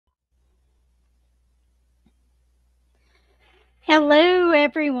Hello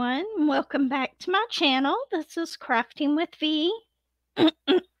everyone, welcome back to my channel. This is Crafting with V.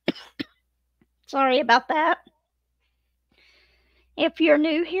 Sorry about that. If you're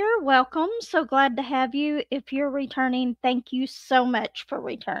new here, welcome. So glad to have you. If you're returning, thank you so much for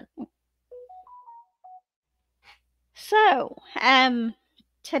returning. So,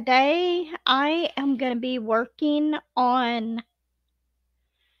 today I am going to be working on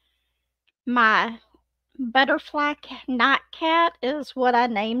my butterfly nightcat is what I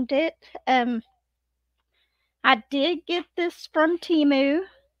named it. I did get this from Temu.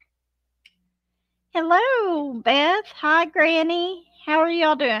 Hello, Beth. Hi, Granny. How are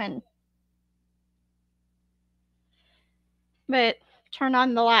y'all doing? But turn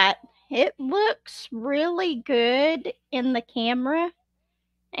on the light. It looks really good in the camera,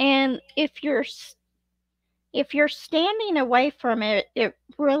 and if you're standing away from it, it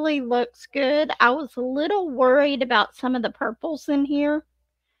really looks good. I was a little worried about some of the purples in here,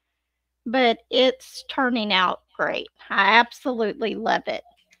 but it's turning out great. I absolutely love it.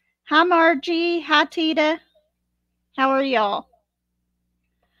 Hi, Margie. Hi, Tita. How are y'all?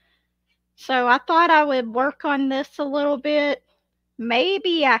 So I thought I would work on this a little bit.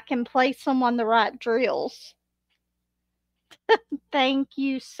 Maybe I can place them on the right drills. Thank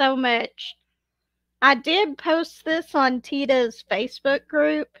you so much. I did post this on Tita's Facebook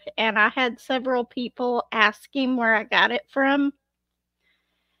group, and I had several people asking where I got it from.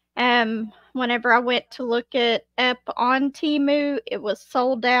 Whenever I went to look it up on Temu, it was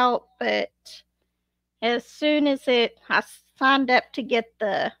sold out, but as soon as I signed up to get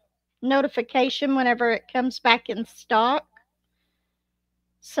the notification whenever it comes back in stock.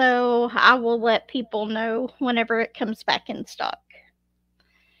 So I will let people know whenever it comes back in stock.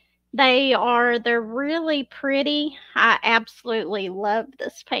 They're really pretty. I absolutely love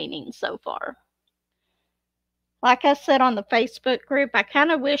this painting so far. Like I said on the Facebook group, I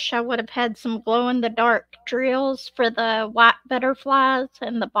kind of wish I would have had some glow-in-the-dark drills for the white butterflies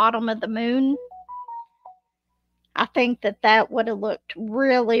and the bottom of the moon. I think that would have looked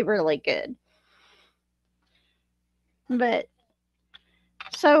really, really good. But,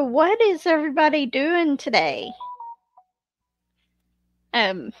 so what is everybody doing today?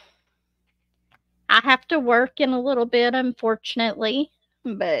 I have to work in a little bit, unfortunately,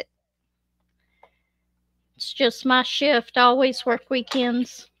 but it's just my shift. I always work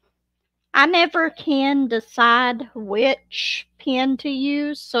weekends. I never can decide which pen to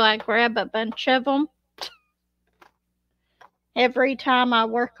use, so I grab a bunch of them every time I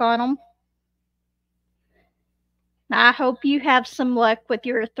work on them. I hope you have some luck with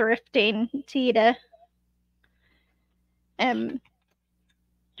your thrifting, Tita.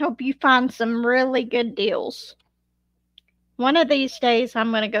 Hope you find some really good deals. One of these days,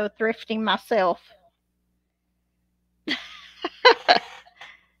 I'm going to go thrifting myself.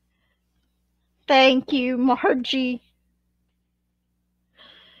 Thank you, Margie.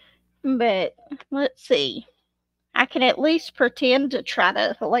 But let's see. I can at least pretend to try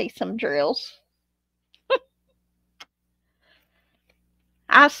to lay some drills.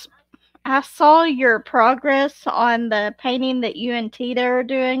 I saw your progress on the painting that you and Tita are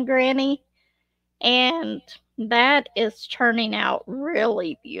doing, Granny, and that is turning out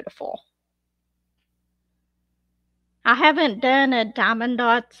really beautiful. I haven't done a diamond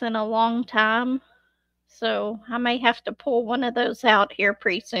dots in a long time, so I may have to pull one of those out here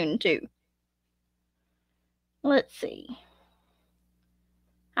pretty soon too. Let's see.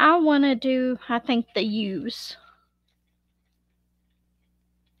 I want to do, I think, the U's.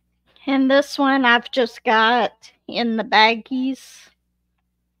 And this one I've just got in the baggies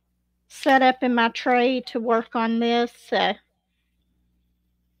set up in my tray to work on this. That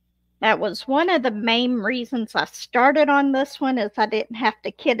was one of the main reasons I started on this one, is I didn't have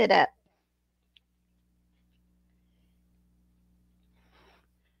to kit it up.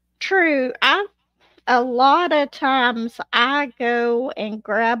 True, a lot of times I go and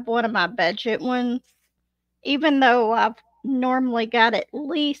grab one of my budget ones, even though I've normally got at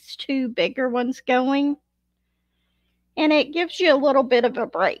least 2 bigger ones going, and it gives you a little bit of a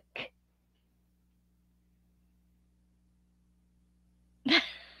break.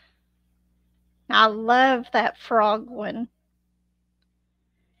 I love that frog one.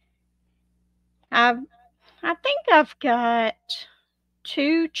 I think I've got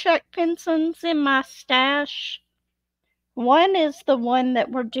 2 Chuck Pensons in my stash. One is the one that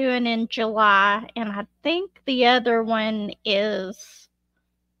we're doing in July, and I think the other one is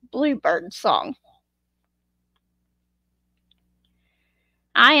Bluebird Song.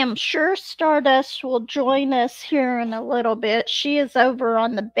 I am sure Stardust will join us here in a little bit. She is over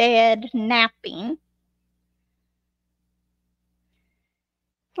on the bed napping.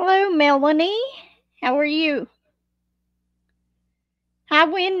 Hello, Melanie. How are you? Hi,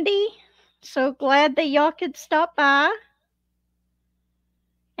 Wendy. So glad that y'all could stop by.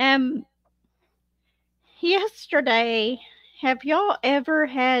 Um, Yesterday, have y'all ever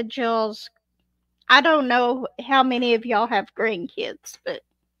had y'all's? I don't know how many of y'all have grandkids, but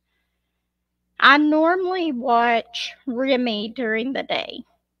I normally watch Remy during the day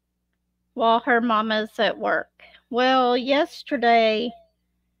while her mama's at work. Well, yesterday,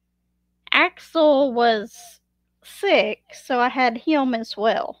 Axel was sick, so I had him as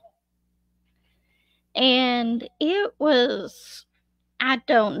well. And it was, I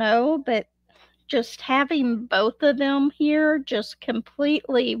don't know, but just having both of them here just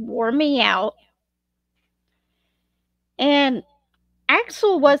completely wore me out. And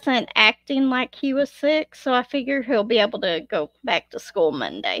Axel wasn't acting like he was sick, so I figure he'll be able to go back to school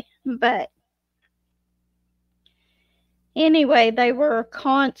Monday. But anyway, they were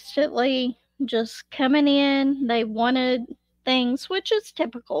constantly just coming in. They wanted things, which is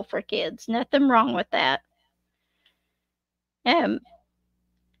typical for kids. Nothing wrong with that. Um,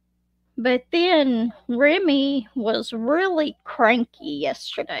 but then Remy was really cranky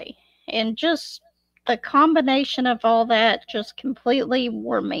yesterday, and just the combination of all that just completely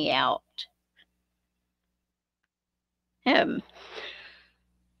wore me out. Um,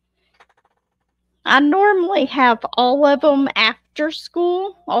 I normally have all of them after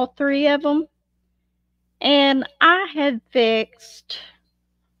school, all three of them, and I had fixed.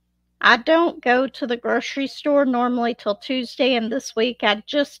 I don't go to the grocery store normally till Tuesday, and this week I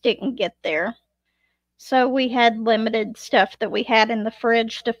just didn't get there. So we had limited stuff that we had in the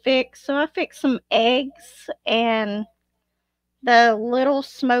fridge to fix. So I fixed some eggs and the little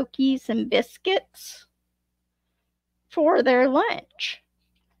smokies and biscuits for their lunch.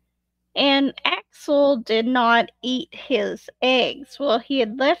 And Axel did not eat his eggs. Well, he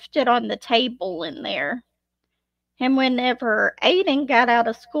had left it on the table in there. And whenever Aiden got out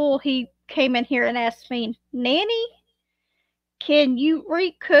of school, he came in here and asked me, Nanny, can you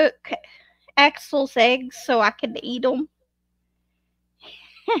recook Axel's eggs so I can eat them?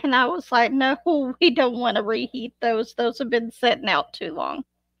 And I was like, no, we don't want to reheat those. Those have been sitting out too long.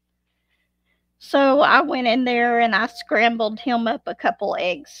 So I went in there and I scrambled him up a couple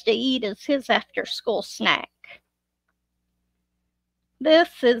eggs to eat as his after school snack. This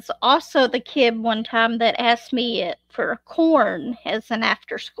is also the kid one time that asked me it for corn as an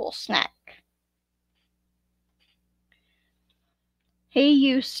after school snack. He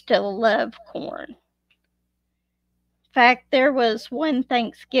used to love corn. In fact, there was one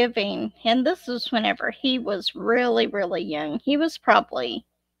Thanksgiving, and this was whenever he was really, really young. He was probably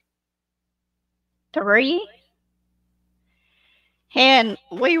 3. And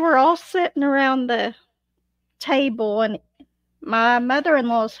we were all sitting around the table, and my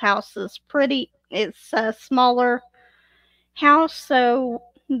mother-in-law's house is it's a smaller house, so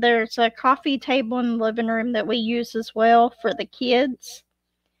there's a coffee table in the living room that we use as well for the kids.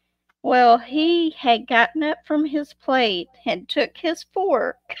 Well, he had gotten up from his plate and took his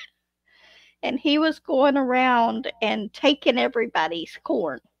fork, and he was going around and taking everybody's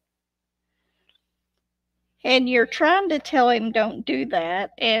corn. And you're trying to tell him don't do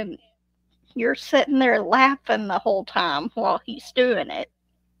that, and you're sitting there laughing the whole time while he's doing it.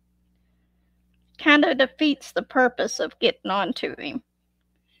 Kind of defeats the purpose of getting on to him.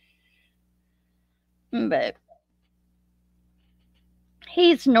 But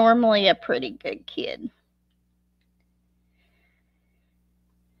he's normally a pretty good kid.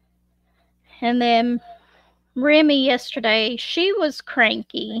 And then Remy yesterday, she was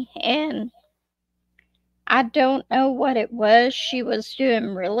cranky, and I don't know what it was. She was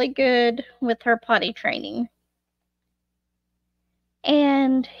doing really good with her potty training.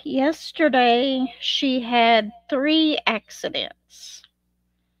 And yesterday, she had 3 accidents.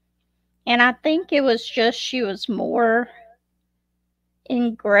 And I think it was just she was more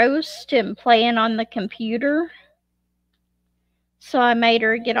engrossed in playing on the computer. So I made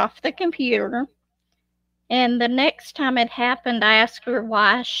her get off the computer. And the next time it happened, I asked her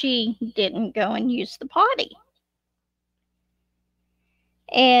why she didn't go and use the potty.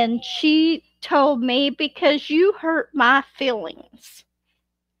 And she told me, because you hurt my feelings.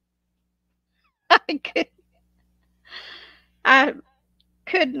 I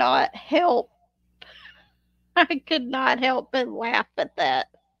could not help. I could not help but laugh at that.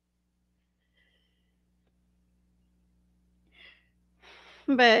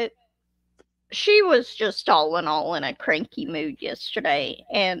 But she was just all in all in a cranky mood yesterday.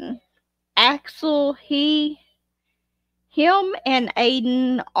 And Axel, him and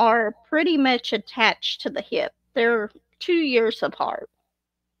Aiden are pretty much attached to the hip. They're 2 years apart.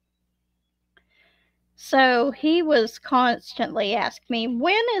 So he was constantly asking me,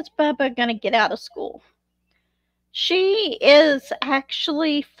 when is Bubba going to get out of school? She is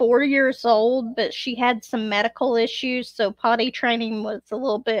actually 4 years old, but she had some medical issues, so potty training was a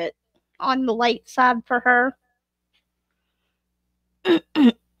little bit on the late side for her.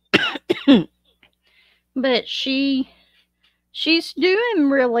 But she's doing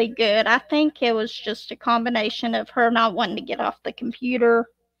really good. I think it was just a combination of her not wanting to get off the computer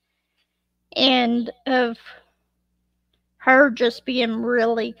and of her just being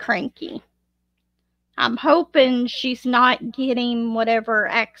really cranky. I'm hoping she's not getting whatever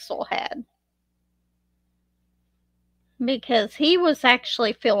Axel had, because he was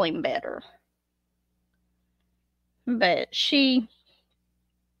actually feeling better. But she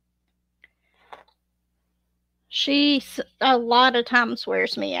a lot of times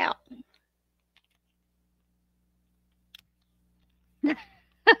wears me out.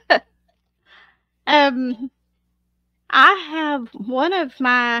 I have one of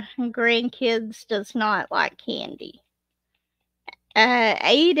my grandkids does not like candy.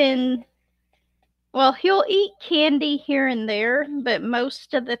 Aiden, well, he'll eat candy here and there, but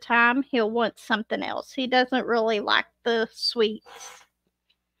most of the time he'll want something else. He doesn't really like the sweets.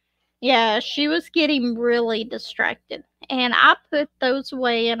 Yeah, she was getting really distracted, and I put those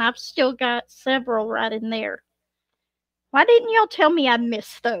away, and I've still got several right in there. Why didn't y'all tell me I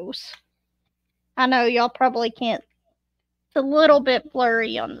missed those? I know y'all probably can't. It's a little bit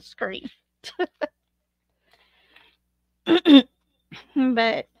blurry on the screen.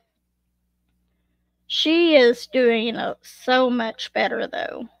 But she is doing so much better,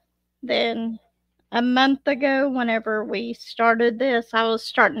 though, than a month ago. Whenever we started this, I was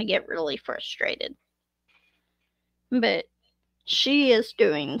starting to get really frustrated. But she is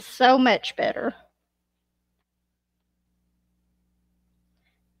doing so much better.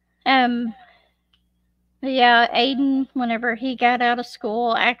 Yeah, Aiden, whenever he got out of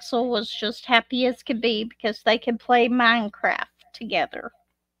school, Axel was just happy as could be because they could play Minecraft together.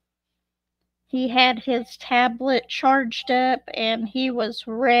 He had his tablet charged up and he was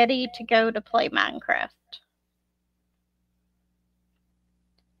ready to go to play Minecraft.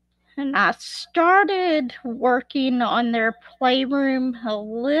 And I started working on their playroom a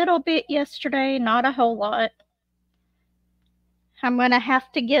little bit yesterday, not a whole lot. I'm going to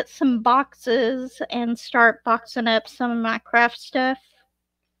have to get some boxes and start boxing up some of my craft stuff.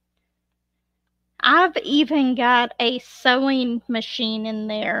 I've even got a sewing machine in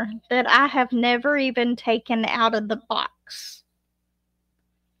there that I have never even taken out of the box.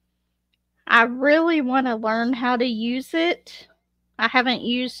 I really want to learn how to use it. I haven't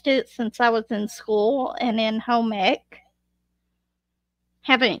used it since I was in school and in home ec.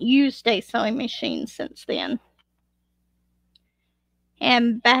 Haven't used a sewing machine since then.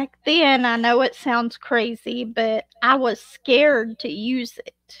 And back then, I know it sounds crazy, but I was scared to use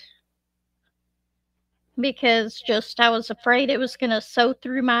it. Because I was afraid it was going to sew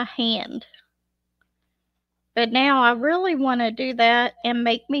through my hand. But now I really want to do that and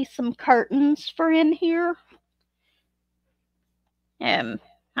make me some curtains for in here. I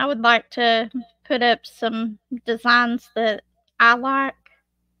would like to put up some designs that I like.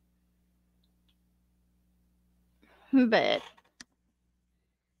 But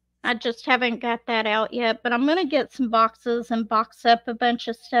I just haven't got that out yet. But I'm going to get some boxes and box up a bunch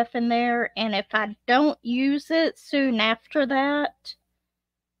of stuff in there. And if I don't use it soon after that,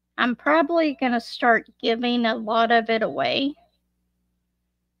 I'm probably going to start giving a lot of it away.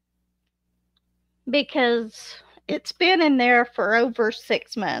 Because it's been in there for over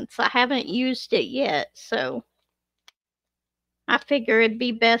 6 months. I haven't used it yet, so I figure it'd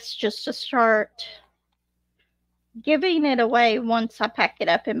be best just to start giving it away once I pack it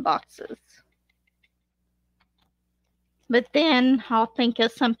up in boxes. But then I'll think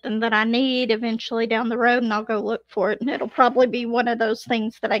of something that I need eventually down the road and I'll go look for it, and it'll probably be one of those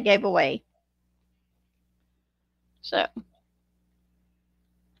things that I gave away. So,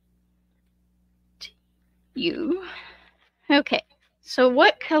 okay, so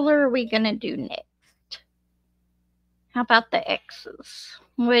what color are we going to do next? How about the X's,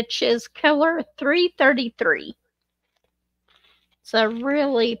 which is color 333. It's a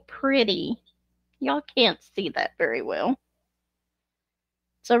really pretty, y'all can't see that very well.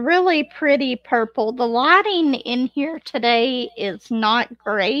 It's a really pretty purple. The lighting in here today is not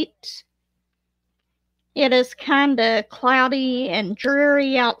great. It is kind of cloudy and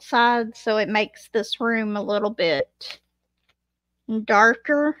dreary outside, so it makes this room a little bit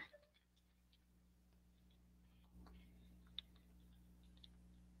darker.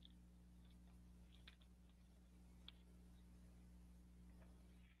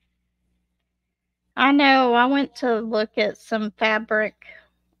 I know I went to look at some fabric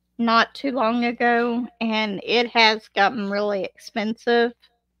not too long ago, and it has gotten really expensive.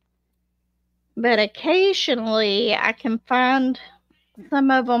 But occasionally I can find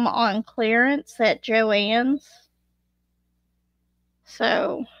some of them on clearance at Joann's.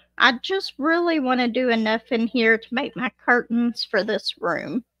 So I just really want to do enough in here to make my curtains for this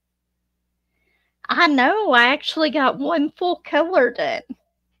room. I know, I actually got one full color done.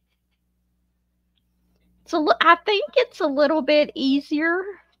 So I think it's a little bit easier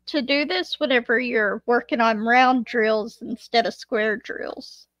to do this whenever you're working on round drills instead of square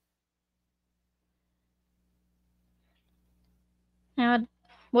drills. Now,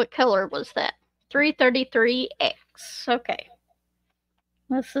 what color was that? 333X. Okay.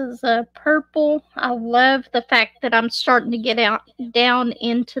 This is a purple. I love the fact that I'm starting to get out down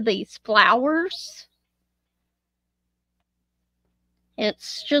into these flowers.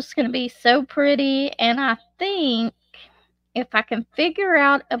 It's just going to be so pretty, and I think if I can figure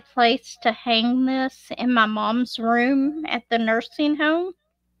out a place to hang this in my mom's room at the nursing home,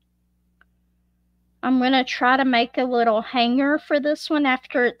 I'm going to try to make a little hanger for this one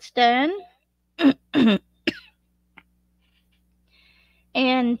after it's done.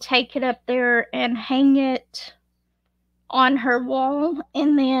 And take it up there and hang it on her wall,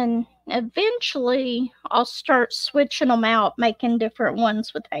 and then eventually I'll start switching them out, making different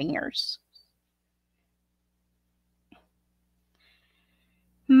ones with hangers.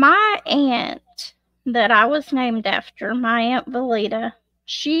 My aunt that I was named after, my Aunt Valeta,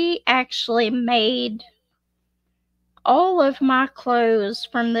 she actually made all of my clothes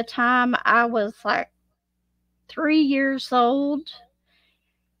from the time I was like 3 years old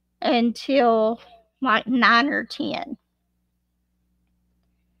until like 9 or 10.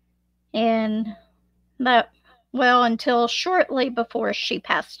 And that, well, until shortly before she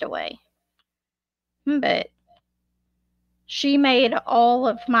passed away. But she made all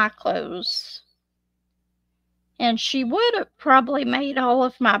of my clothes. And she would have probably made all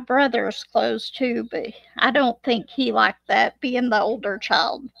of my brother's clothes too, but I don't think he liked that, being the older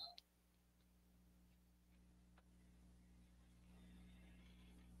child.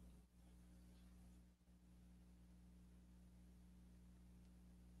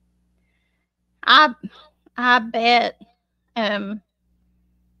 I I bet. Um,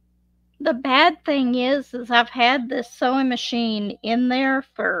 the bad thing is I've had this sewing machine in there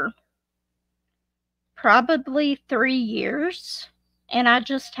for probably 3 years, and I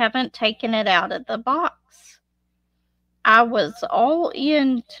just haven't taken it out of the box. I was all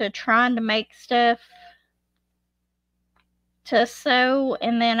into trying to make stuff to sew,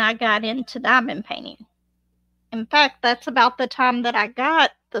 and then I got into diamond painting. In fact, that's about the time that I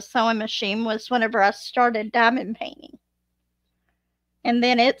got the sewing machine, was whenever I started diamond painting. And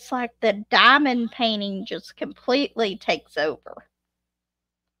then it's like the diamond painting just completely takes over.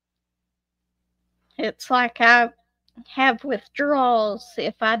 It's like I have withdrawals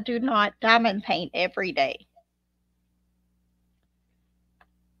if I do not diamond paint every day.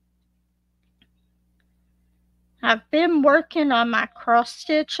 I've been working on my cross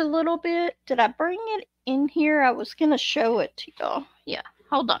stitch a little bit. Did I bring it in here? I was going to show it to y'all. Yeah,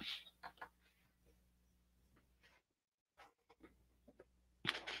 hold on.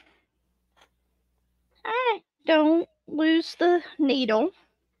 Alright, don't lose the needle.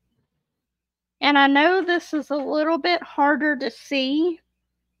 And I know this is a little bit harder to see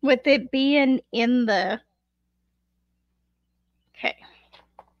with it being in the... Okay.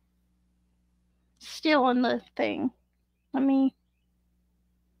 Still in the thing. Let me...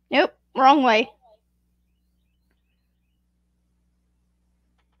 Nope, wrong way.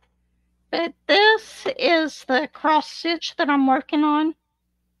 But this is the cross stitch that I'm working on.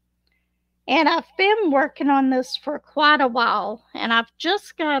 And I've been working on this for quite a while, and I've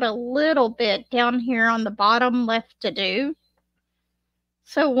just got a little bit down here on the bottom left to do.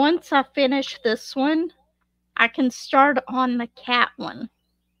 So once I finish this one, I can start on the cat one.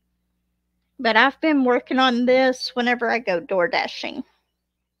 But I've been working on this whenever I go door dashing.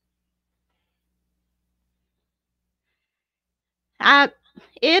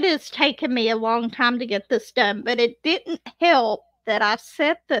 It has taken me a long time to get this done, but it didn't help that I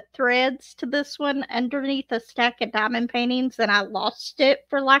set the threads to this one underneath a stack of diamond paintings, and I lost it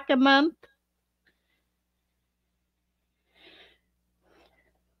for like a month.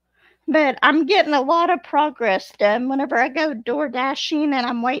 But I'm getting a lot of progress done whenever I go door dashing, and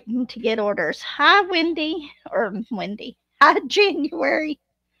I'm waiting to get orders. Hi, Wendy. Or Wendy. Hi, January.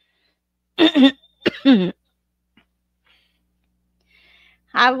 I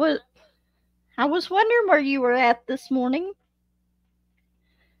was wondering where you were at this morning.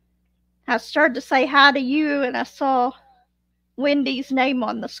 I started to say hi to you and I saw Wendy's name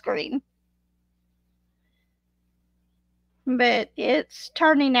on the screen. But it's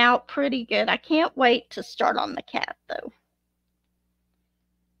turning out pretty good. I can't wait to start on the cat though.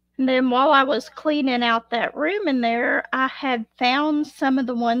 And then while I was cleaning out that room in there, I had found some of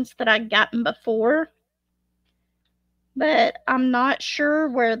the ones that I'd gotten before. But I'm not sure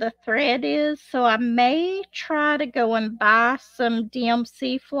where the thread is, so I may try to go and buy some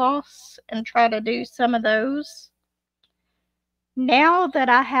DMC floss and try to do some of those. Now that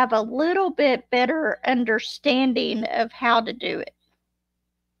I have a little bit better understanding of how to do it.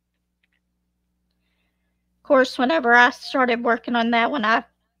 Of course, whenever I started working on that one, I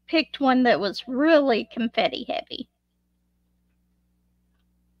picked one that was really confetti heavy.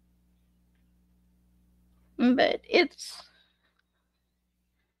 But it's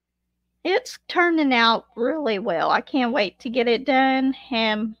turning out really well. I can't wait to get it done.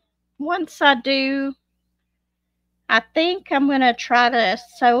 And once I do, I think I'm going to try to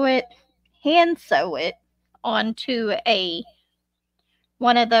hand sew it onto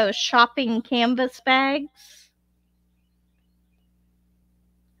one of those shopping canvas bags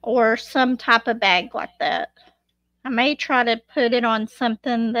or some type of bag like that. I may try to put it on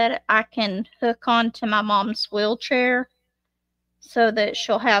something that I can hook onto my mom's wheelchair so that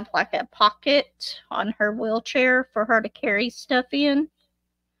she'll have like a pocket on her wheelchair for her to carry stuff in.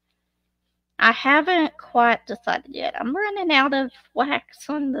 I haven't quite decided yet. I'm running out of wax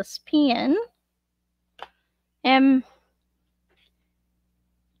on this pen. And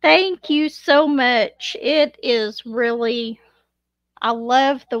thank you so much. It is really, I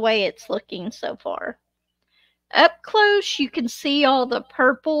love the way it's looking so far. Up close, you can see all the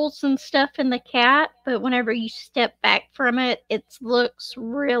purples and stuff in the cat, but whenever you step back from it, it looks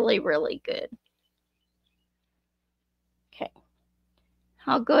really, really good. Okay.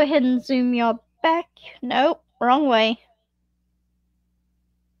 I'll go ahead and zoom y'all back. Nope, wrong way.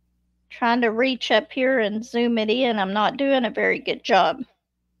 Trying to reach up here and zoom it in. I'm not doing a very good job.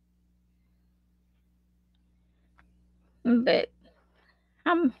 But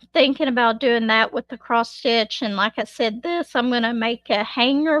I'm thinking about doing that with the cross stitch. And like I said, I'm going to make a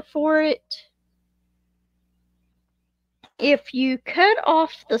hanger for it. If you cut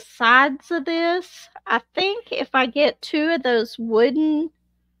off the sides of this, I think if I get 2 of those wooden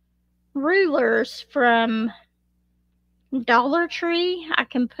rulers from Dollar Tree, I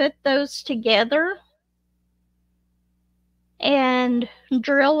can put those together and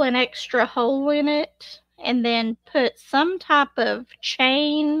drill an extra hole in it and then put some type of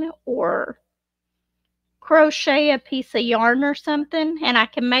chain or crochet a piece of yarn or something, and I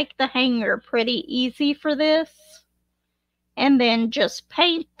can make the hanger pretty easy for this. And then just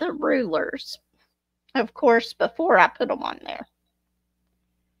paint the rulers, of course, before I put them on there.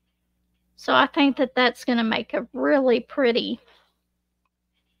 So I think that that's going to make a really pretty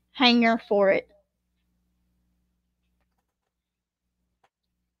hanger for it.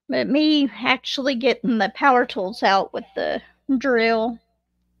 But me actually getting the power tools out with the drill,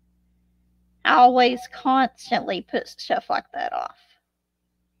 I always constantly put stuff like that off.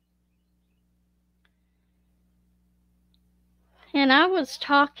 And I was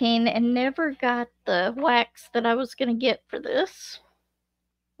talking and never got the wax that I was going to get for this.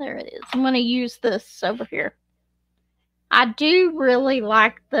 There it is. I'm going to use this over here. I do really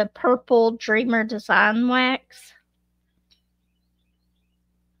like the purple Dreamer Design wax.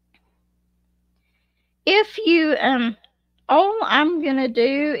 If you, all I'm going to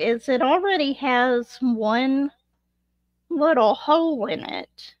do is it already has one little hole in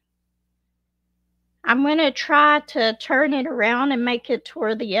it. I'm going to try to turn it around and make it to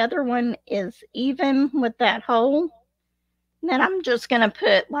where the other one is even with that hole. And then I'm just going to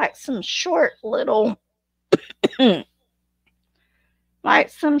put like some short little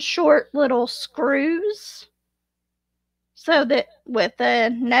screws so that with a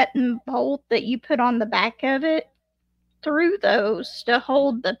nut and bolt that you put on the back of it through those to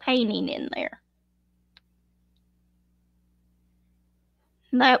hold the painting in there.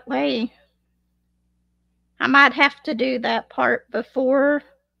 That way, I might have to do that part before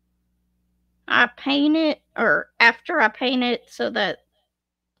I paint it or after I paint it so that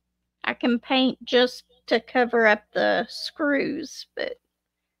I can paint just to cover up the screws, but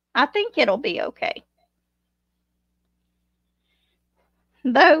I think it'll be okay.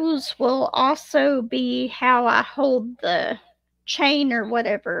 Those will also be how I hold the chain or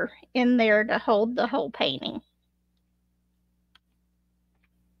whatever in there to hold the whole painting.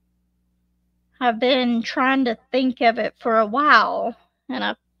 I've been trying to think of it for a while, and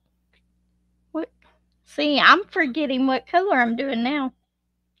I'm forgetting what color I'm doing now.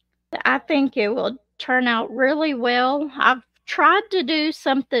 I think it will turn out really well. I've tried to do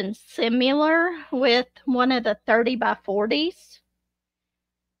something similar with one of the 30 by 40s.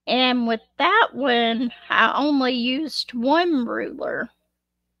 And with that one, I only used one ruler.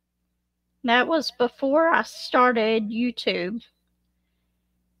 That was before I started YouTube.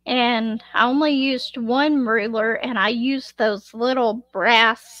 And I only used one ruler, and I used those little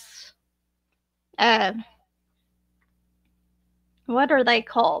brass, uh, what are they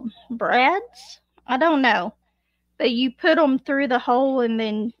called? Brads? I don't know. But you put them through the hole, and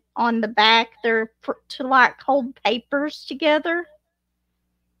then on the back, they're to like hold papers together.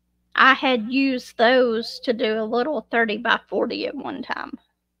 I had used those to do a little 30 by 40 at one time.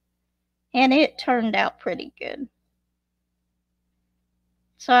 And it turned out pretty good.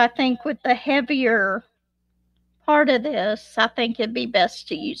 So I think with the heavier part of this, I think it'd be best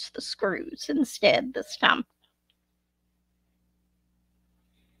to use the screws instead this time.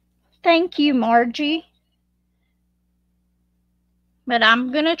 Thank you, Margie. But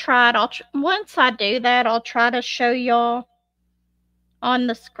I'm going to try it. Once I do that, I'll try to show y'all on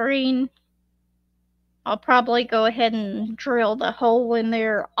the screen. I'll probably go ahead and drill the hole in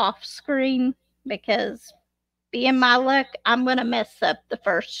there off screen because being my luck, I'm going to mess up the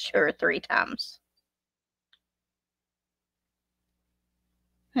first 2 or 3 times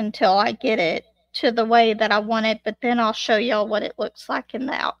until I get it to the way that I want it, but then I'll show y'all what it looks like in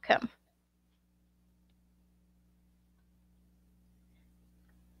the outcome.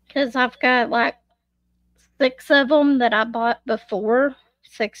 Because I've got like 6 of them that I bought before.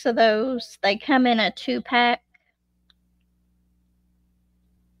 6 of those. They come in a 2-pack.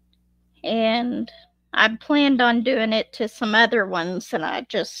 And I planned on doing it to some other ones, and I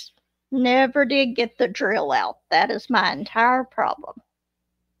just never did get the drill out. That is my entire problem.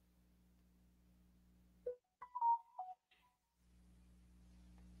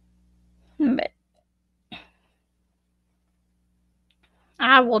 But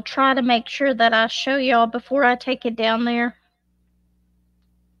I will try to make sure that I show y'all before I take it down there.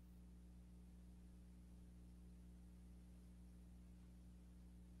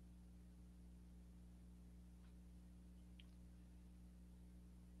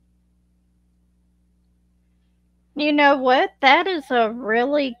 You know what? That is a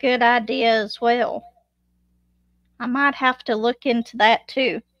really good idea as well. I might have to look into that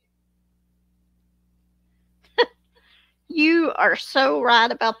too. You are so right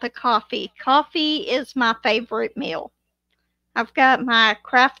about the coffee. Coffee is my favorite meal. I've got my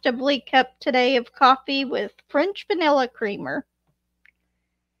craftably cup today of coffee with French vanilla creamer.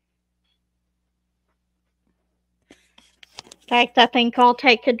 In fact, I think I'll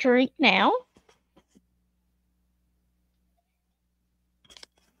take a drink now.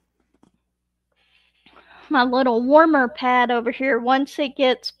 My little warmer pad over here, once it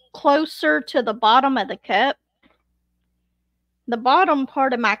gets closer to the bottom of the cup, the bottom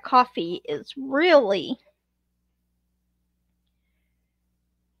part of my coffee is really,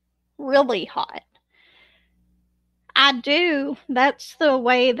 really hot. That's the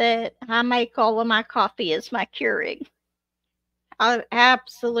way that I make all of my coffee, is my Keurig. I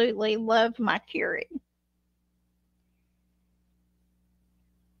absolutely love my Keurig.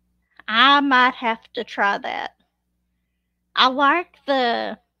 I might have to try that. I like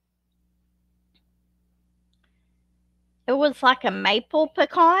it was like a maple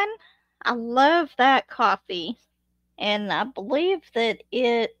pecan. I love that coffee. And I believe that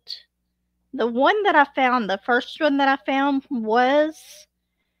the one that I found, the first one that I found was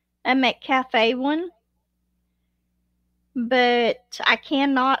a McCafe one. But I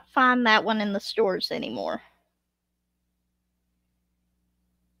cannot find that one in the stores anymore.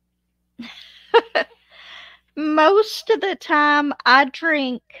 Most of the time, I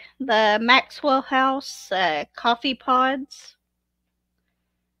drink the Maxwell House coffee pods.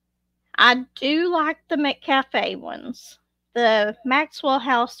 I do like the McCafe ones. The Maxwell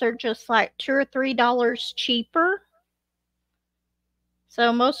House are just like $2 or $3 cheaper.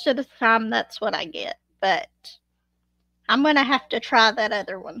 So most of the time, that's what I get. But I'm going to have to try that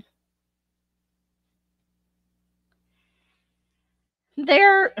other one.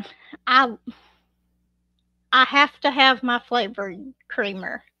 I have to have my flavored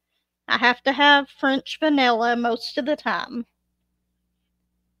creamer. I have to have French vanilla most of the time.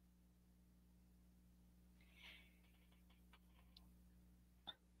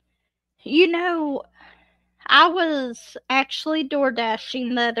 You know, I was actually door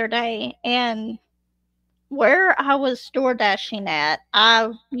dashing the other day, and where I was door dashing at,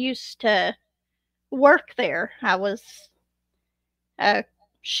 I used to work there. I was a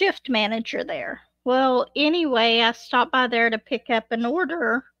shift manager there. Well, anyway, I stopped by there to pick up an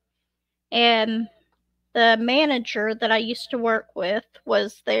order, and the manager that I used to work with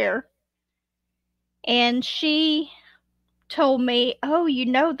was there, and she told me, "Oh, you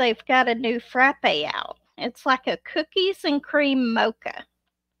know they've got a new frappe out. It's like a cookies and cream mocha."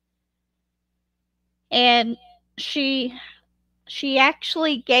 And she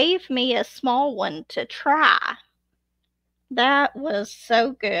actually gave me a small one to try. That was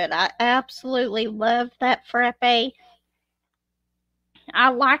so good. I absolutely love that frappe. I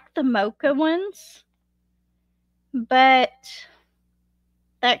like the mocha ones, but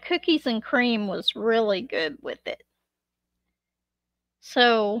that cookies and cream was really good with it.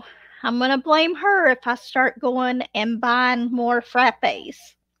 So I'm going to blame her if I start going and buying more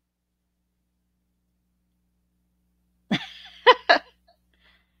frappes.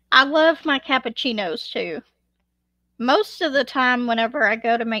 I love my cappuccinos too. Most of the time, whenever I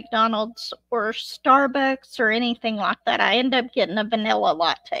go to McDonald's or Starbucks or anything like that, I end up getting a vanilla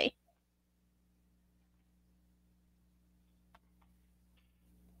latte.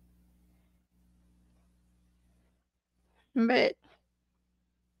 But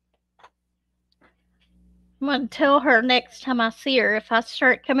I'm going to tell her next time I see her, if I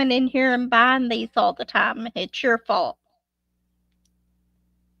start coming in here and buying these all the time, it's your fault.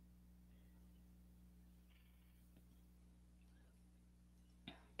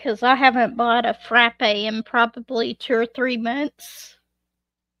 Because I haven't bought a frappe in probably 2 or 3 months.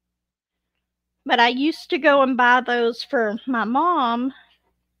 But I used to go and buy those for my mom.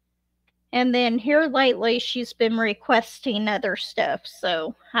 And then here lately, she's been requesting other stuff.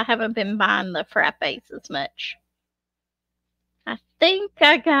 So I haven't been buying the frappes as much. I think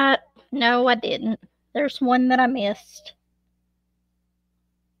I got... No, I didn't. There's one that I missed.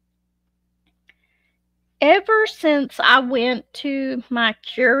 Ever since I went to my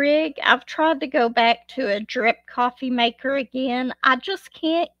Keurig, I've tried to go back to a drip coffee maker again. I just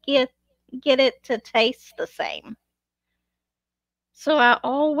can't get it to taste the same. So I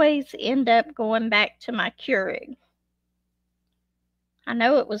always end up going back to my Keurig. I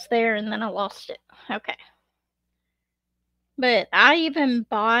know it was there and then I lost it. Okay. But I even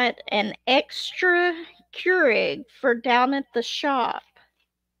bought an extra Keurig for down at the shop.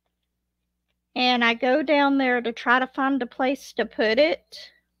 And I go down there to try to find a place to put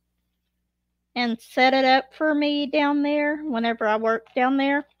it and set it up for me down there whenever I work down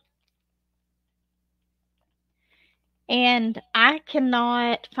there. And I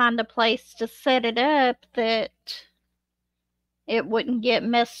cannot find a place to set it up that it wouldn't get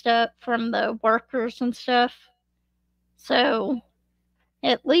messed up from the workers and stuff. So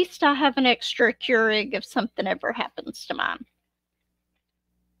at least I have an extra Keurig if something ever happens to mine.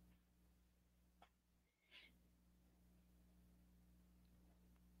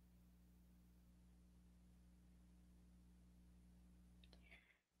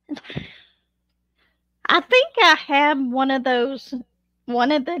 I think I had one of the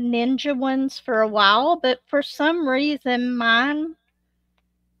Ninja ones for a while, but for some reason mine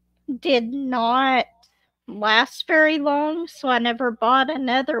did not last very long, so I never bought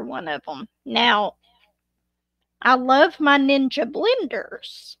another one of them. Now, I love my Ninja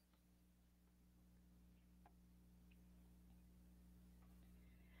blenders.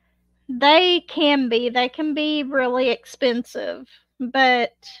 They can be really expensive,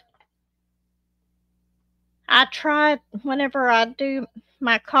 but I try, whenever I do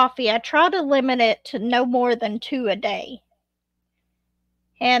my coffee, I try to limit it to no more than 2 a day.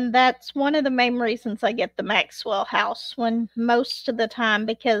 And that's one of the main reasons I get the Maxwell House one most of the time,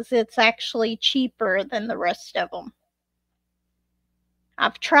 because it's actually cheaper than the rest of them.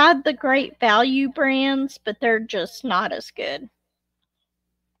 I've tried the Great Value brands, but they're just not as good.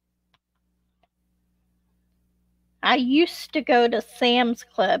 I used to go to Sam's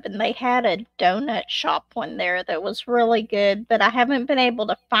Club, and they had a donut shop one there that was really good, but I haven't been able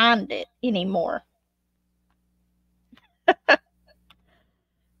to find it anymore.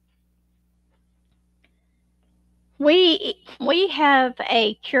 We have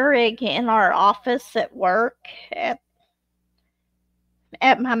a Keurig in our office at work at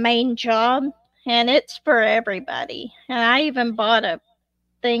my main job, and it's for everybody. And I even bought a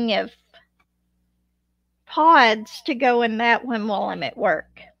thing of pods to go in that one while I'm at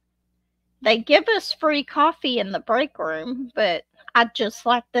work. They give us free coffee in the break room, but I just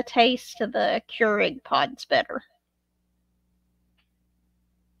like the taste of the Keurig pods better.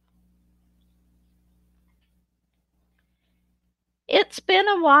 It's been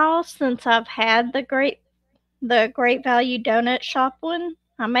a while since I've had the Great Value donut shop one.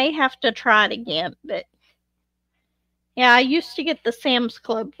 I may have to try it again, but yeah, I used to get the Sam's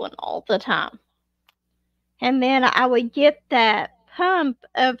Club one all the time. And then I would get that pump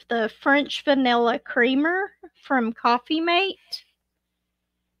of the French vanilla creamer from Coffee Mate,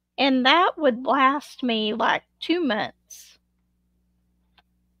 and that would last me like 2 months.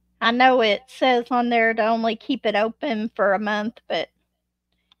 I know it says on there to only keep it open for a month, but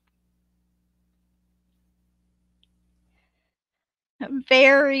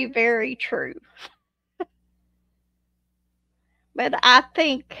very, very true. But I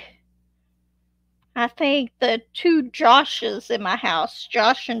think the two Joshes in my house,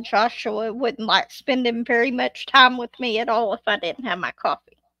 Josh and Joshua, wouldn't like spending very much time with me at all if I didn't have my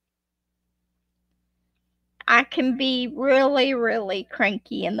coffee. I can be really, really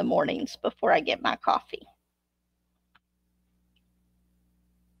cranky in the mornings before I get my coffee.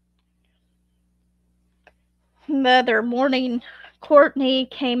 The other morning, Courtney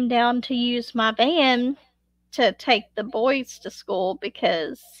came down to use my van to take the boys to school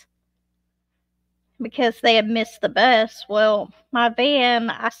because they had missed the bus. Well, my van,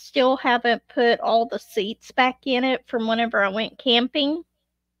 I still haven't put all the seats back in it from whenever I went camping.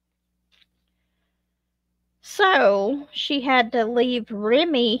 So she had to leave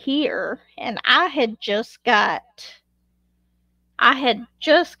Remy here, and I had just gotten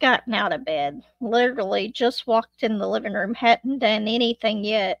out of bed. Literally just walked in the living room, hadn't done anything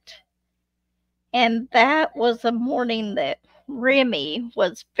yet. And that was a morning that Remy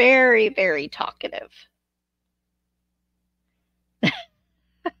was very, very talkative.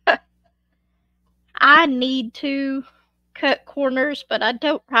 I need to cut corners, but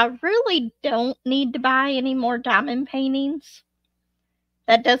I really don't need to buy any more diamond paintings.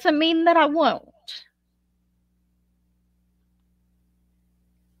 That doesn't mean that I won't.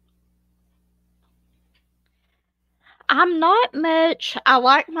 I'm not much. I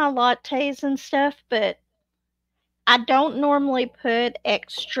like my lattes and stuff, but I don't normally put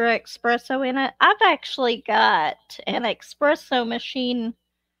extra espresso in it. I've actually got an espresso machine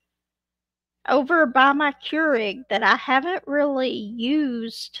over by my Keurig that I haven't really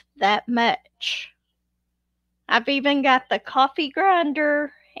used that much. I've even got the coffee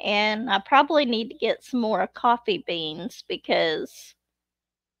grinder, and I probably need to get some more coffee beans because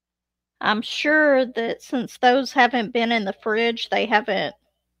I'm sure that since those haven't been in the fridge, they're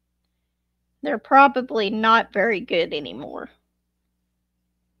probably not very good anymore.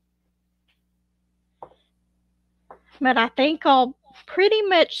 But I think I'll pretty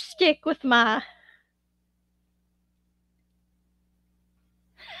much stick with my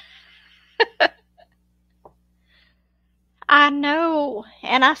I know,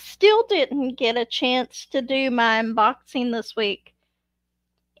 and I still didn't get a chance to do my unboxing this week.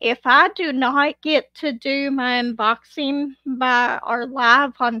 If I do not get to do my unboxing by our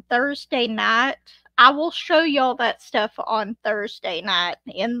live on Thursday night, I will show y'all that stuff on Thursday night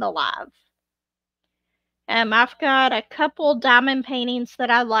in the live. I've got a couple diamond paintings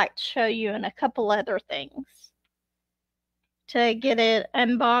that I'd like to show you and a couple other things to get it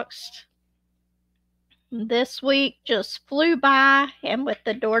unboxed. This week just flew by, and with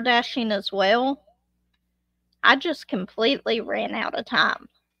the door dashing as well, I just completely ran out of time.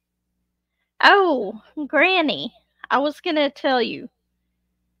 Oh, Granny, I was going to tell you.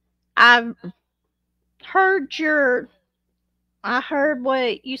 I heard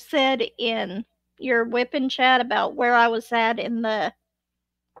what you said in your WIP and chat about where I was at in the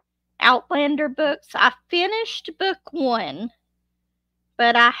Outlander books. I finished book 1,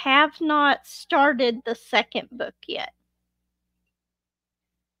 but I have not started the second book yet.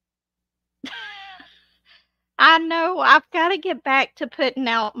 I know I've got to get back to putting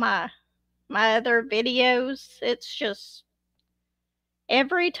out my other videos. It's just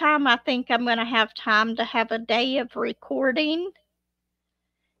every time I think I'm going to have time to have a day of recording,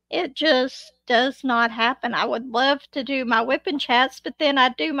 it just does not happen. I would love to do my whipping chats, but then I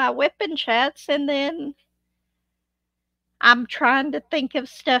do my whipping chats and then I'm trying to think of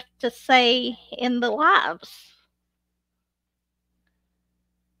stuff to say in the lives.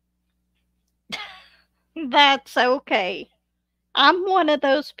 That's okay. I'm one of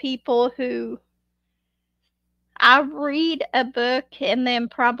those people who I read a book and then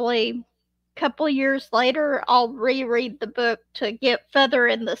probably a couple years later I'll reread the book to get further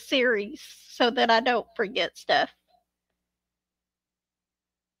in the series so that I don't forget stuff.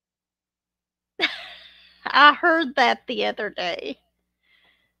 I heard that the other day.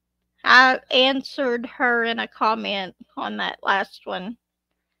 I answered her in a comment on that last one.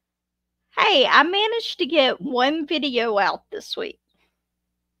 Hey, I managed to get one video out this week.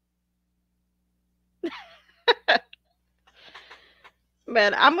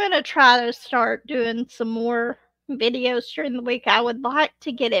 But I'm going to try to start doing some more videos during the week. I would like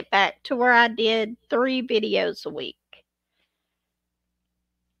to get it back to where I did 3 videos a week.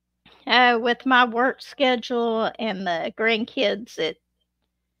 With my work schedule and the grandkids,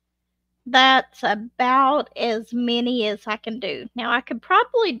 that's about as many as I can do. Now, I could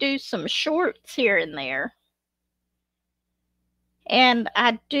probably do some shorts here and there. And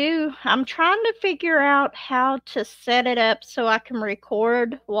I'm trying to figure out how to set it up so I can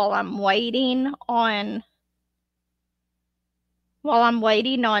record while I'm waiting on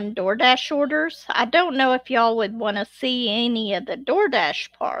DoorDash orders. I don't know if y'all would want to see any of the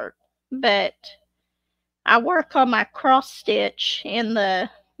DoorDash part, but I work on my cross stitch in the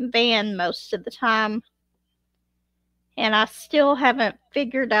van most of the time, and I still haven't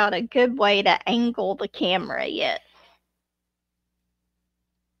figured out a good way to angle the camera yet.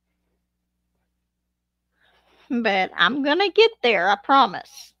 But I'm gonna get there, I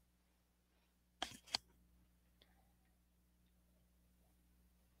promise.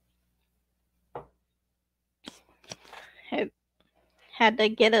 I had to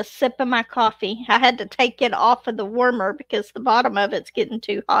get a sip of my coffee. I had to take it off of the warmer because the bottom of it's getting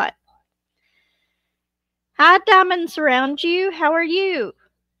too hot. Hi, diamonds around you. How are you?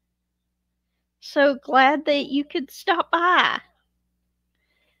 So glad that you could stop by.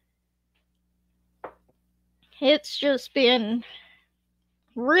 It's just been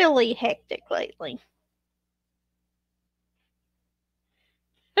really hectic lately.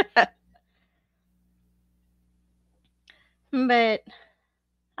 But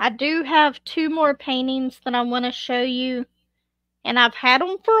I do have 2 more paintings that I want to show you, and I've had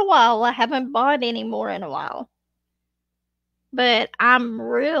them for a while. I haven't bought any more in a while. But I'm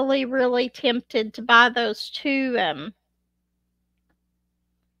really, really tempted to buy those 2,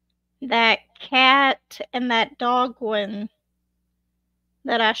 that cat and that dog one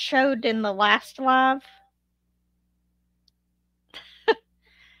that I showed in the last live.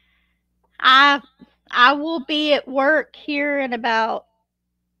 I I will be at work here in about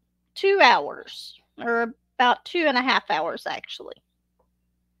 2 hours, or about 2.5 hours, actually.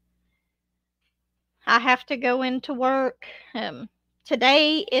 I have to go into work.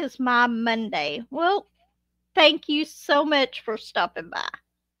 Today is my Monday. Well, thank you so much for stopping by.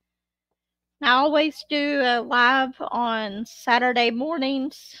 I always do a live on Saturday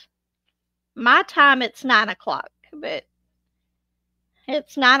mornings. My time, it's 9 o'clock, but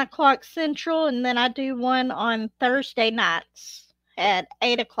it's 9 o'clock Central, and then I do one on Thursday nights at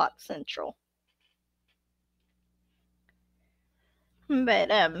 8 o'clock Central.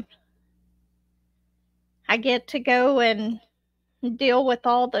 But I get to go and deal with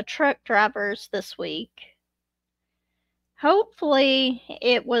all the truck drivers this week. Hopefully,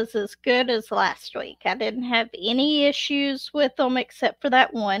 it was as good as last week. I didn't have any issues with them except for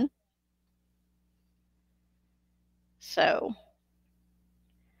that one. So,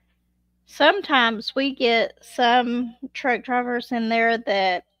 sometimes we get some truck drivers in there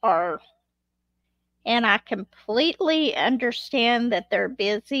that are, and I completely understand that they're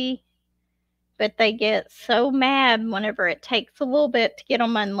busy, but they get so mad whenever it takes a little bit to get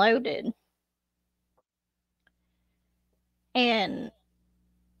them unloaded. And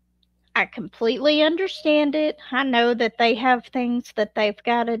I completely understand it. I know that they have things that they've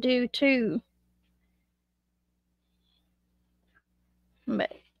got to do too.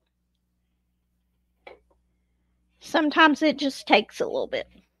 But sometimes it just takes a little bit.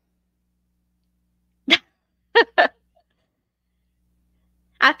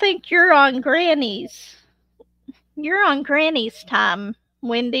 I think you're on Granny's. You're on Granny's time,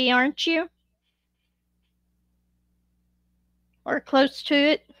 Wendy, aren't you? Or close to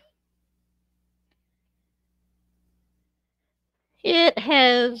it? It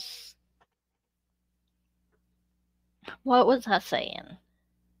has. What was I saying?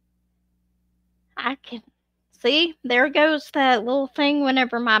 I can. See, there goes that little thing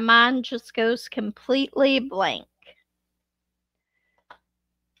whenever my mind just goes completely blank.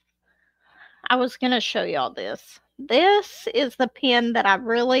 I was going to show y'all this. This is the pen that I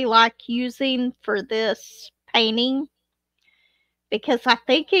really like using for this painting because I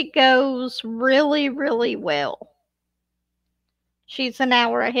think it goes really, really well. She's an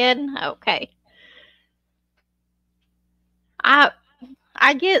hour ahead? Okay.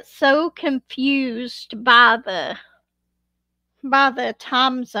 I get so confused by the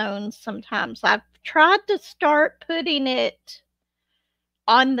time zones sometimes. I've tried to start putting it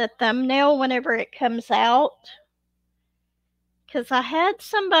on the thumbnail whenever it comes out, because I had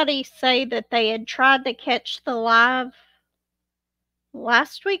somebody say that they had tried to catch the live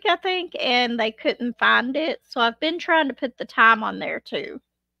last week, I think, and they couldn't find it. So I've been trying to put the time on there too.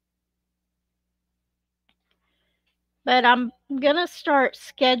 But I'm going to start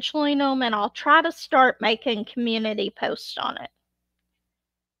scheduling them, and I'll try to start making community posts on it.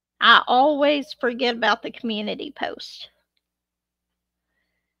 I always forget about the community post.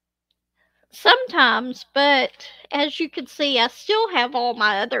 Sometimes, but as you can see, I still have all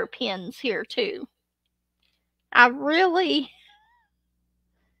my other pins here too. I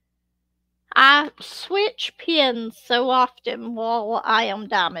switch pins so often while I am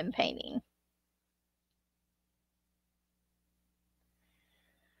diamond painting.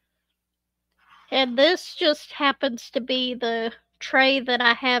 And this just happens to be the tray that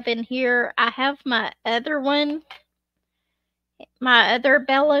I have in here. I have my other one, my other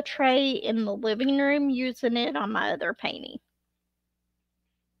Bella tray in the living room, using it on my other painting.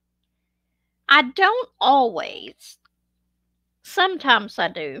 I don't always. Sometimes I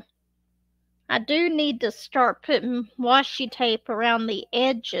do. I do need to start putting washi tape around the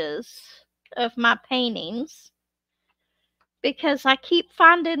edges of my paintings because I keep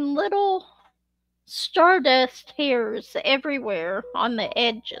finding little stardust hairs everywhere on the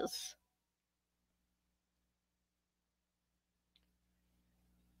edges.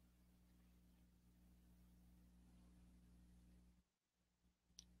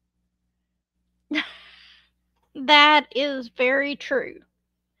 That is very true.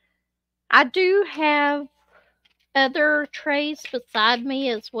 I do have other trays beside me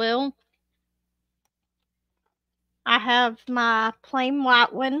as well. I have my plain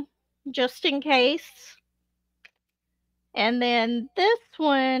white one just in case. And then this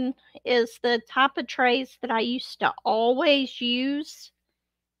one is the type of trays that I used to always use.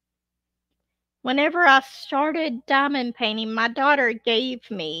 Whenever I started diamond painting, my daughter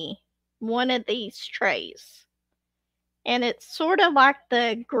gave me one of these trays. And it's sort of like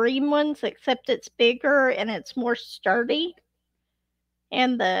the green ones, except it's bigger and it's more sturdy.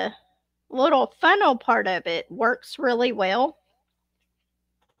 And the little funnel part of it works really well.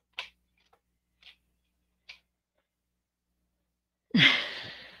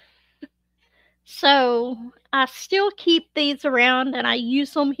 So I still keep these around and I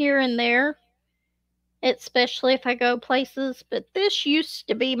use them here and there, especially if I go places. But this used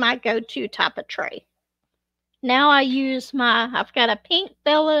to be my go-to type of tray. Now I've got a pink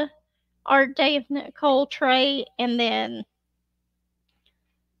Bella Art Deco tray, and then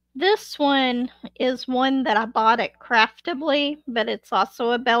this one is one that I bought at Craftably, but it's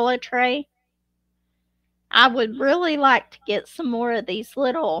also a Bella tray. I would really like to get some more of these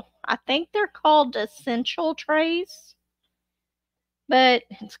little, I think they're called essential trays, but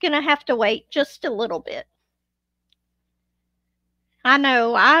it's going to have to wait just a little bit. I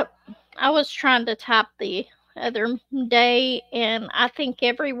know I was trying to type the other day, and I think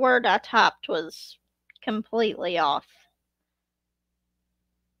every word I typed was completely off.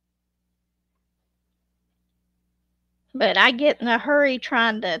 But I get in a hurry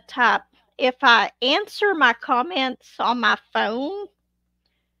trying to type. If I answer my comments on my phone,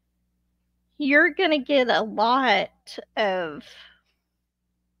 you're going to get a lot of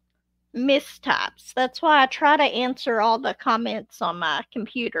mistypes. That's why I try to answer all the comments on my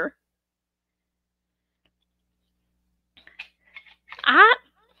computer.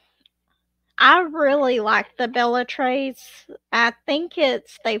 I really like the Bella trays. I think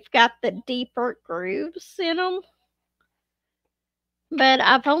they've got the deeper grooves in them. But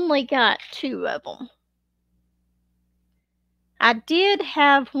I've only got 2 of them. I did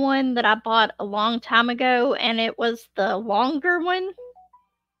have one that I bought a long time ago, and it was the longer one.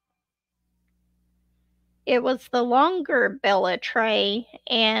 It was the longer Bella tray,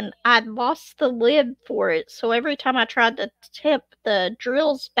 and I'd lost the lid for it, so every time I tried to tip the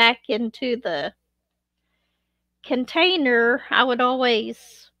drills back into the container,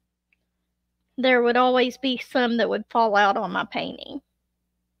 there would always be some that would fall out on my painting.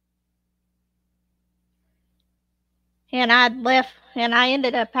 And I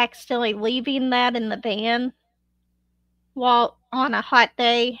ended up accidentally leaving that in the van while on a hot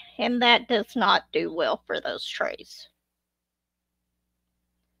day, and that does not do well for those trays.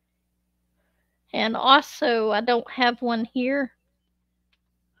 And also, I don't have one here,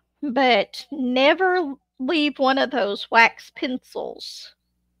 but never leave one of those wax pencils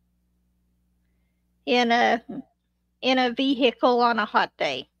in a vehicle on a hot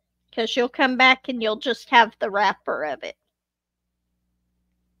day, because you'll come back and you'll just have the wrapper of it.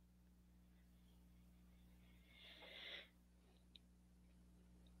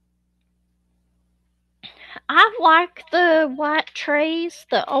 I like the white trays.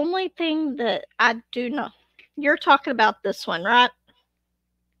 The only thing that I do not, you're talking about this one, right?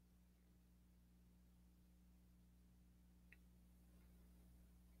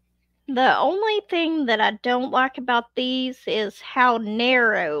 The only thing that I don't like about these is how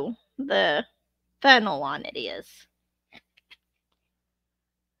narrow the funnel on it is.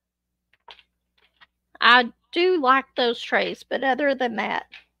 I do like those trays, but other than that,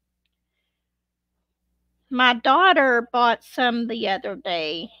 my daughter bought some the other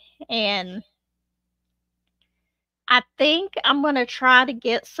day, and I think I'm gonna try to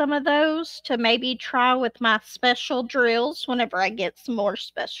get some of those to maybe try with my special drills whenever I get some more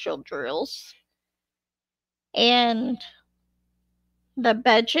special drills. And the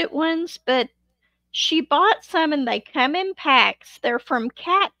budget ones, but she bought some and they come in packs. They're from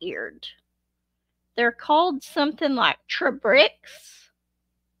Cat Eared. They're called something like Trebricks.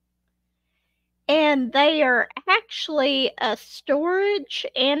 And they are actually a storage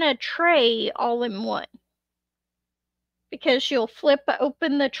and a tray all in one. Because you'll flip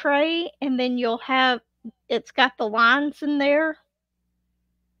open the tray and then you'll have it's got the lines in there.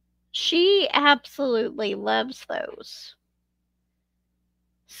 She absolutely loves those.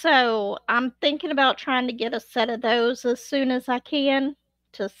 So I'm thinking about trying to get a set of those as soon as I can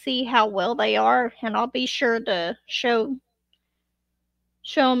to see how well they are, and I'll be sure to show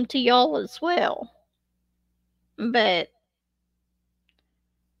them to y'all as well. But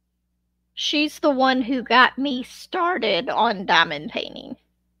she's the one who got me started on diamond painting.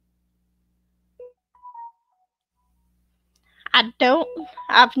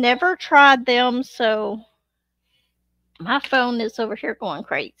 I've never tried them, so my phone is over here going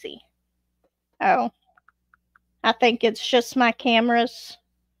crazy. Oh, I think it's just my cameras.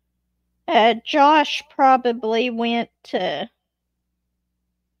 Josh probably went to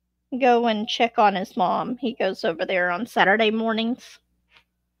go and check on his mom. He goes over there on Saturday mornings.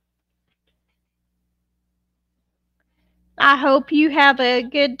 I hope you have a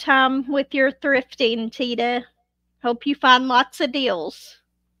good time with your thrifting, Tita. Hope you find lots of deals.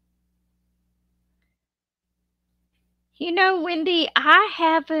 You know, Wendy, I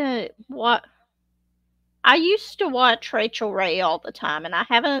haven't what I used to watch Rachel Ray all the time, and I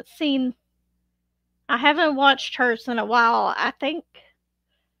haven't watched hers in a while. I think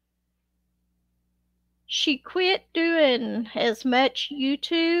she quit doing as much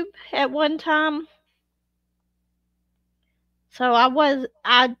YouTube at one time. So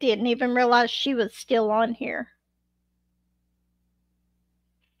I didn't even realize she was still on here.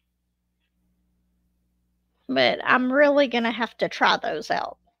 But I'm really going to have to try those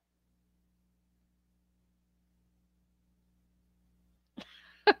out.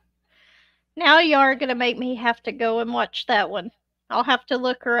 Now you are going to make me have to go and watch that one. I'll have to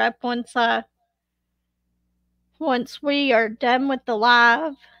look her up once we are done with the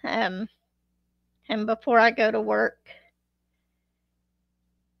live, and before I go to work.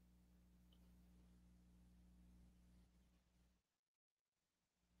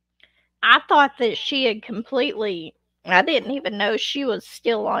 I thought that she had completely I didn't even know she was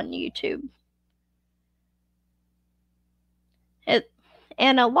still on YouTube. It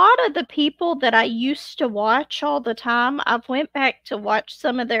and a lot of the people that I used to watch all the time, I've went back to watch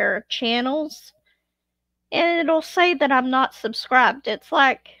some of their channels, and it'll say that I'm not subscribed. It's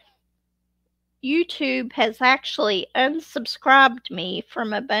like YouTube has actually unsubscribed me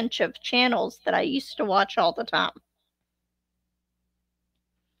from a bunch of channels that I used to watch all the time.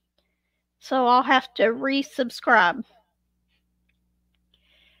 So I'll have to resubscribe.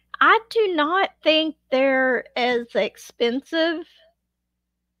 I do not think they're as expensive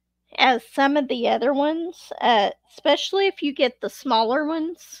as some of the other ones, especially if you get the smaller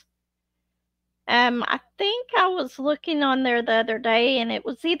ones. I think I was looking on there the other day, and it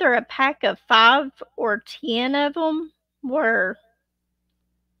was either a pack of 5 or 10 of them were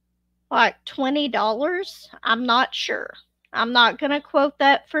like $20. I'm not sure. I'm not going to quote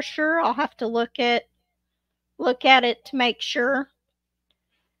that for sure. I'll have to look at it to make sure.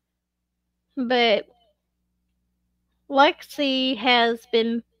 But Lexi has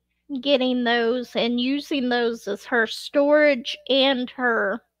been getting those and using those as her storage and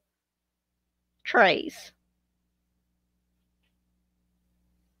her trays.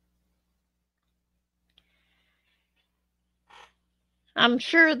 I'm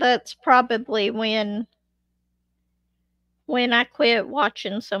sure that's probably when I quit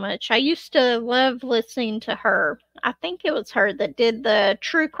watching so much. I used to love listening to her. I think it was her that did the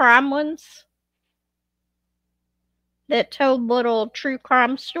true crime ones, that told little true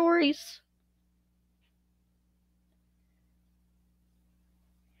crime stories.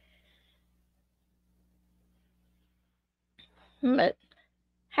 But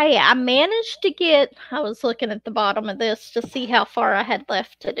hey, I was looking at the bottom of this to see how far I had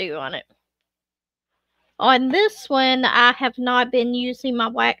left to do on it. On this one, I have not been using my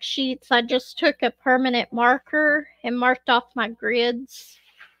wax sheets. I just took a permanent marker and marked off my grids.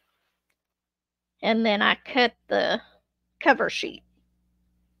 And then I cut the cover sheet.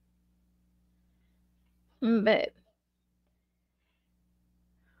 But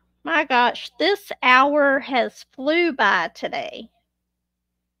my gosh, this hour has flew by today.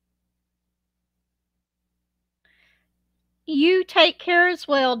 You take care as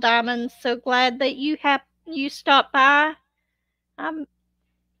well, Diamond. So glad that you stopped by. Um,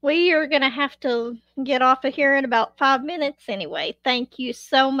 we are gonna have to get off of here in about 5 minutes anyway. Thank you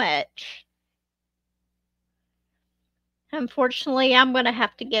so much. Unfortunately, I'm gonna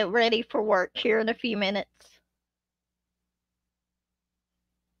have to get ready for work here in a few minutes.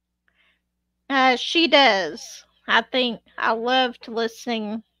 She does. I think I loved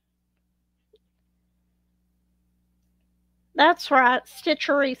listening. That's right,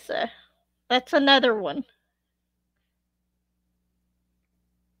 Stitcherisa. That's another one.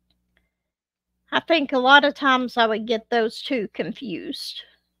 I think a lot of times I would get those two confused.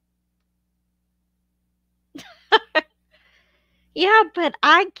 Yeah, but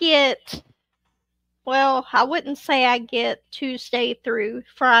well, I wouldn't say I get Tuesday through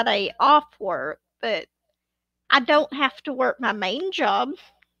Friday off work, but I don't have to work my main job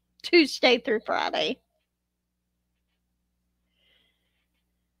Tuesday through Friday.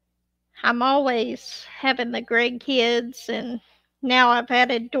 I'm always having the grandkids, and now I've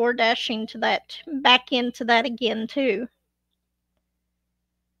added door dashing to that, back into that again too,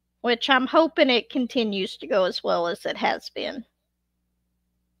 which I'm hoping it continues to go as well as it has been.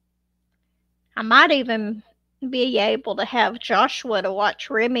 I might even be able to have Joshua to watch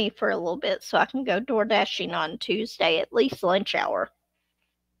Remy for a little bit so I can go door dashing on Tuesday, at least lunch hour.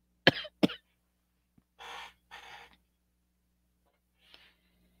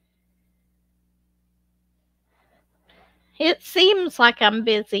 It seems like I'm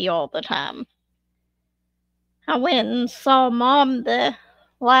busy all the time. I went and saw Mom the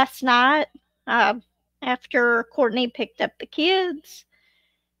last night uh, after Courtney picked up the kids,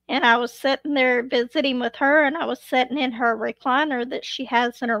 and I was sitting there visiting with her, and I was sitting in her recliner that she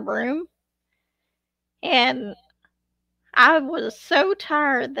has in her room, and I was so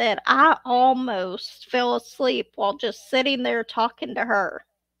tired that I almost fell asleep while just sitting there talking to her.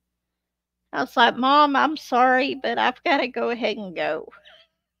 I was like, Mom, I'm sorry, but I've got to go ahead and go.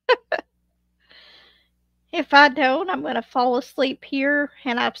 If I don't, I'm going to fall asleep here,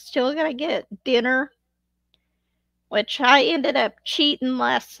 and I'm still going to get dinner, which I ended up cheating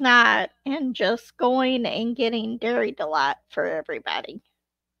last night and just going and getting Dairy Delight for everybody.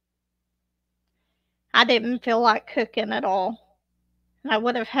 I didn't feel like cooking at all. I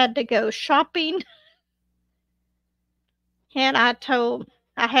would have had to go shopping, and I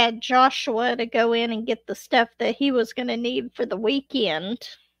had Joshua to go in and get the stuff that he was going to need for the weekend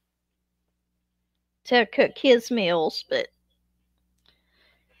to cook his meals, but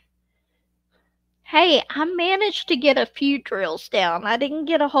hey, I managed to get a few drills down. I didn't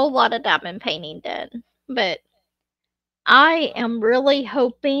get a whole lot of diamond painting done, but I am really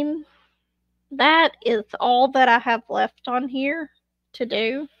hoping that is all that I have left on here to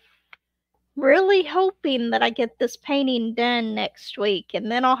do. Really hoping that I get this painting done next week, and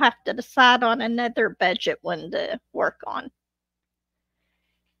then I'll have to decide on another budget one to work on.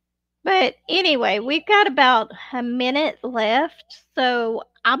 But anyway, we've got about a minute left, so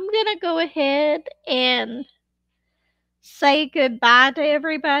I'm going to go ahead and say goodbye to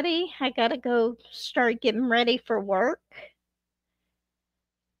everybody. I got to go start getting ready for work.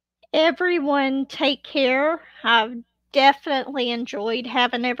 Everyone, take care. I've definitely enjoyed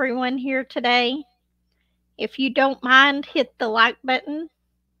having everyone here today. If you don't mind, hit the like button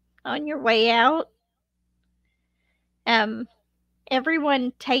on your way out. Um,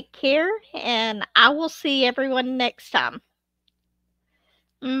 everyone, take care, and I will see everyone next time.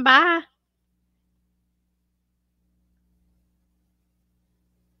 Bye.